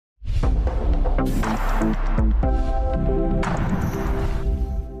Hello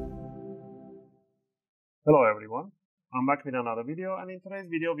everyone, I'm back with another video, and in today's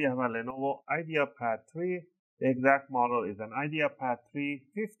video we have a Lenovo Ideapad 3. The exact model is an Ideapad 3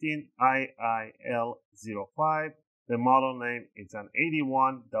 15IIL05. The model name is an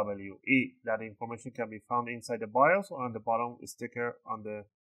 81WE. That information can be found inside the BIOS or on the bottom sticker on the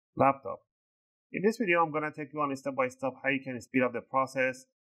laptop. In this video, I'm going to take you on step by step how you can speed up the process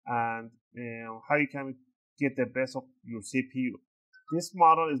and how you can get the best of your CPU. This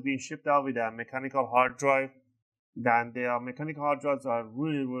model is being shipped out with a mechanical hard drive. And the mechanical hard drives are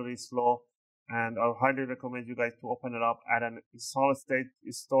really slow, and I highly recommend you guys to open it up, add a solid state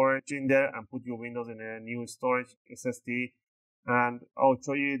storage in there, and put your Windows in a new storage SSD. And I'll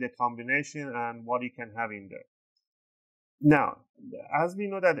show you the combination and what you can have in there. Now, as we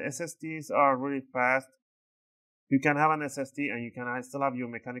know that SSDs are really fast, you can have an SSD and you can still have your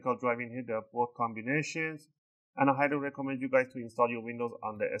mechanical drive in here. There are both combinations, and I highly recommend you guys to install your Windows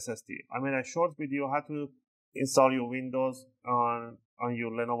on the SSD. I made a short video how to install your Windows on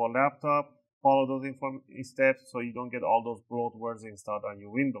your Lenovo laptop. Follow those steps so you don't get all those bloatwares installed on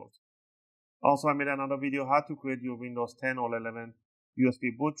your Windows. Also, I made another video how to create your Windows 10 or 11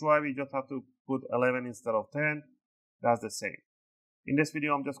 USB boot drive. You just have to put 11 instead of 10. That's the same. In this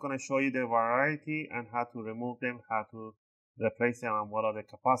video, I'm just going to show you the variety and how to remove them, how to replace them, and what are the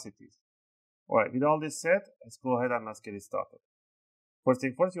capacities. Alright, with all this said, let's go ahead and let's get it started. First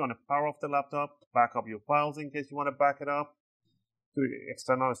thing first, you want to power off the laptop, back up your files in case you want to back it up to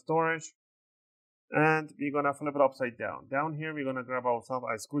external storage. And we're going to flip it upside down. Down here, we're going to grab ourselves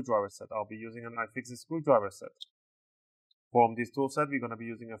a screwdriver set. I'll be using an iFixit screwdriver set. From this tool set, we're going to be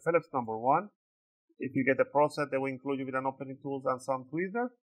using a Phillips number 1. If you get the Pro set, they will include you with an opening tools and some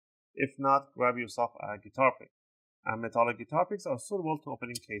tweezers. If not, grab yourself a guitar pick. And metallic guitar picks are suitable to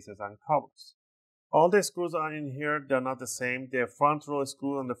opening cases and covers. All the screws are in here. They're not the same. The front row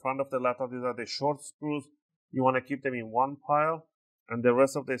screws on the front of the laptop, these are the short screws. You want to keep them in one pile. And the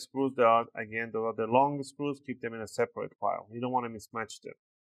rest of the screws, they are the long screws. Keep them in a separate pile. You don't want to mismatch them.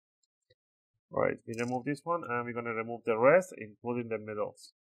 Alright, we remove this one, and we're going to remove the rest, including the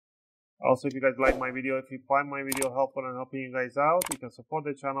middles. Also, if you guys like my video, if you find my video helpful and helping you guys out, you can support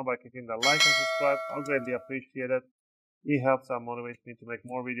the channel by clicking the like and subscribe. I'll greatly appreciate it. It helps and motivates me to make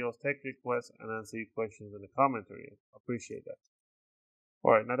more videos, take requests, and answer your questions in the comment area. Appreciate that.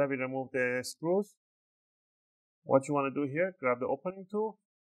 Alright, now that we remove the screws, what you want to do here, grab the opening tool,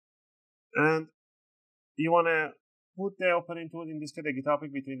 and you want to put the opening tool, in this case the guitar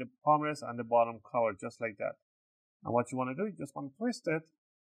pick, between the palm rest and the bottom cover, just like that. And what you want to do, you just want to twist it,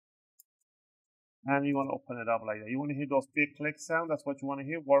 and you want to open it up like that. You want to hear those big click sound. That's what you want to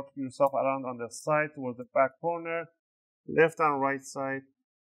hear. Work yourself around on the side towards the back corner, left and right side.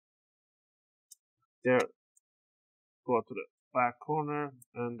 There, go to the back corner,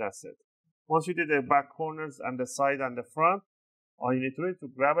 and that's it. Once you did the back corners and the side and the front, all you need to do is to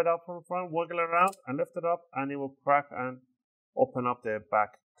grab it up from front, wiggle around, and lift it up, and it will crack and open up the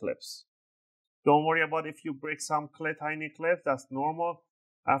back clips. Don't worry about if you break some tiny clips. That's normal.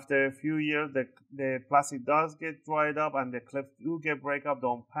 After a few years, the plastic does get dried up and the clips do get break up.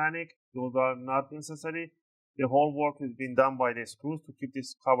 Don't panic. Those are not necessary. The whole work is being done by the screws to keep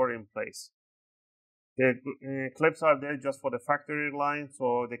this cover in place. The clips are there just for the factory line,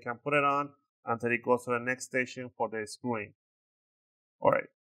 so they can put it on until it goes to the next station for the screwing.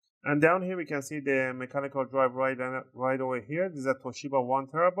 Alright. And down here we can see the mechanical drive right over here. This is a Toshiba 1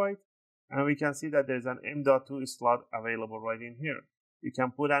 terabyte. And we can see that there's an M.2 slot available right in here. You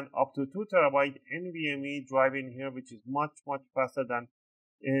can put an up to 2 terabyte NVMe drive in here, which is much faster than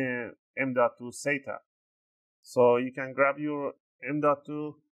M.2 SATA. So you can grab your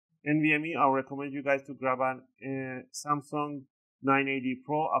M.2 NVMe. I'll recommend you guys to grab an Samsung 980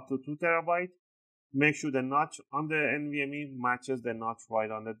 Pro up to 2 terabyte. Make sure the notch on the NVMe matches the notch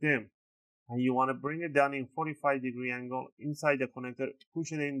right on the DIMM. And you want to bring it down in 45-degree angle inside the connector.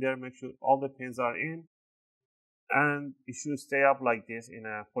 Push it in there. Make sure all the pins are in. And it should stay up like this in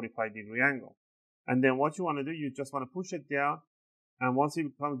a 45-degree angle. And then what you want to do, you just want to push it down, and once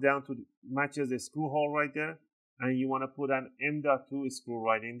it comes down to matches the screw hole right there, and you want to put an M.2 screw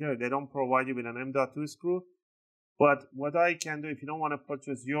right in there. They don't provide you with an M.2 screw, but what I can do, if you don't want to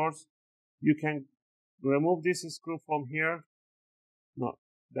purchase yours, you can remove this screw from here. No,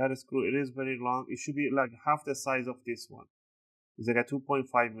 that screw, it is very long. It should be like half the size of this one. It's like a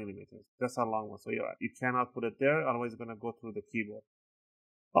 2.5 millimeters. That's a long one. So you cannot put it there, otherwise it's going to go through the keyboard.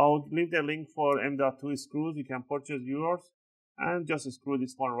 I'll leave the link for M.2 screws. You can purchase yours and just screw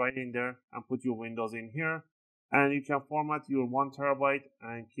this one right in there and put your Windows in here. And you can format your 1 terabyte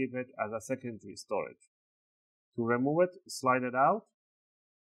and keep it as a secondary storage. To remove it, slide it out.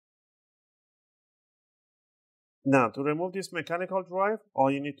 Now, to remove this mechanical drive, all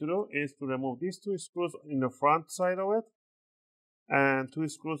you need to do is to remove these 2 screws in the front side of it and 2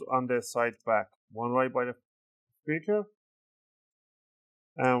 screws on the side back. One right by the speaker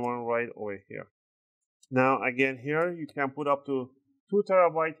and one right over here. Now, again, here you can put up to 2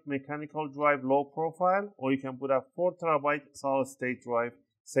 terabyte mechanical drive low profile, or you can put a 4 terabyte solid state drive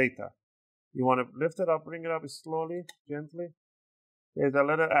SATA. You want to lift it up, bring it up slowly, gently. There's a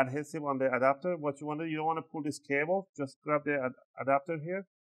little adhesive on the adapter. What you want to do, you don't want to pull this cable. Just grab the adapter here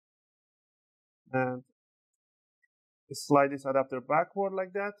and slide this adapter backward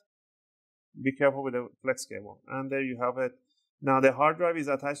like that. Be careful with the flex cable. And there you have it. Now the hard drive is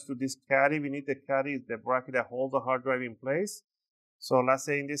attached to this caddy. We need the caddy, the bracket that holds the hard drive in place. So let's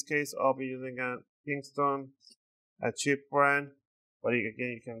say in this case, I'll be using a Kingston, a cheap brand, but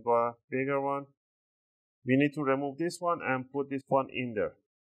again, you can go a bigger one. We need to remove this one and put this one in there.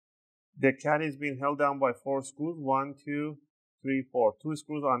 The caddy is being held down by 4 screws. 1, 2, 3, 4. 2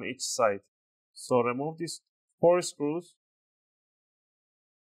 screws on each side. So remove these 4 screws.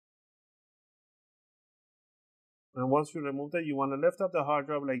 And once you remove that, you want to lift up the hard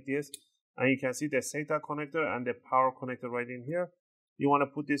drive like this. And you can see the SATA connector and the power connector right in here. You want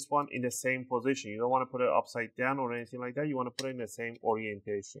to put this one in the same position. You don't want to put it upside down or anything like that. You want to put it in the same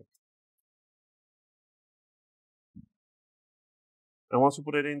orientation. And once you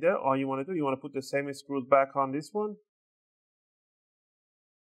put it in there, all you want to do, you want to put the same screws back on this one.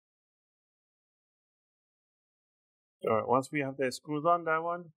 Alright, once we have the screws on that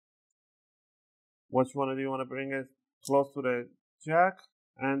one, what you want to do, you want to bring it close to the jack,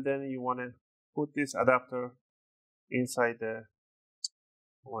 and then you want to put this adapter inside the,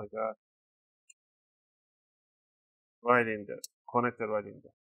 oh my god, right in there, connected right in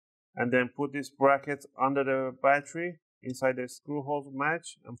there. And then put this bracket under the battery, inside the screw holes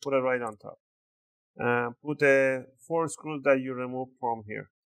match, and put it right on top. Put the 4 screws that you removed from here.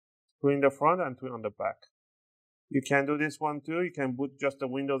 2 in the front and 2 on the back. You can do this one too. You can put just the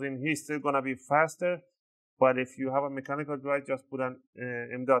windows in here. It's still going to be faster. But if you have a mechanical drive, just put an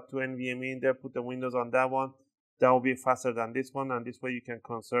M.2 NVMe in there. Put the windows on that one. That will be faster than this one. And this way you can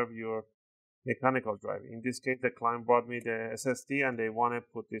conserve your mechanical drive. In this case, the client brought me the SSD and they want to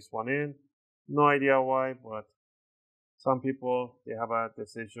put this one in. No idea why, but some people, they have a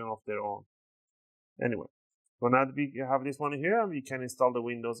decision of their own. Anyway, so now we have this one here, and we can install the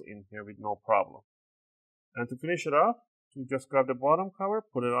Windows in here with no problem. And to finish it off, you just grab the bottom cover,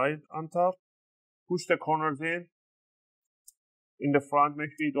 put it right on top, push the corners in. In the front, make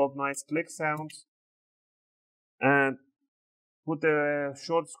sure you got nice click sounds. And put the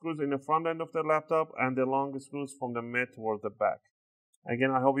short screws in the front end of the laptop and the long screws from the mid towards the back.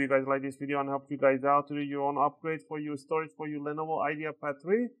 Again, I hope you guys like this video and help you guys out to do your own upgrades for your storage for your Lenovo Ideapad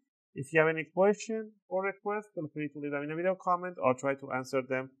 3. If you have any question or request, feel free to leave them in a video comment. I'll try to answer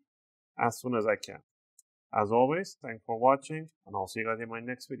them as soon as I can. As always, thanks for watching, and I'll see you guys in my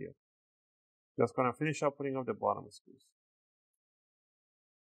next video. Just gonna finish up putting up the bottom screws.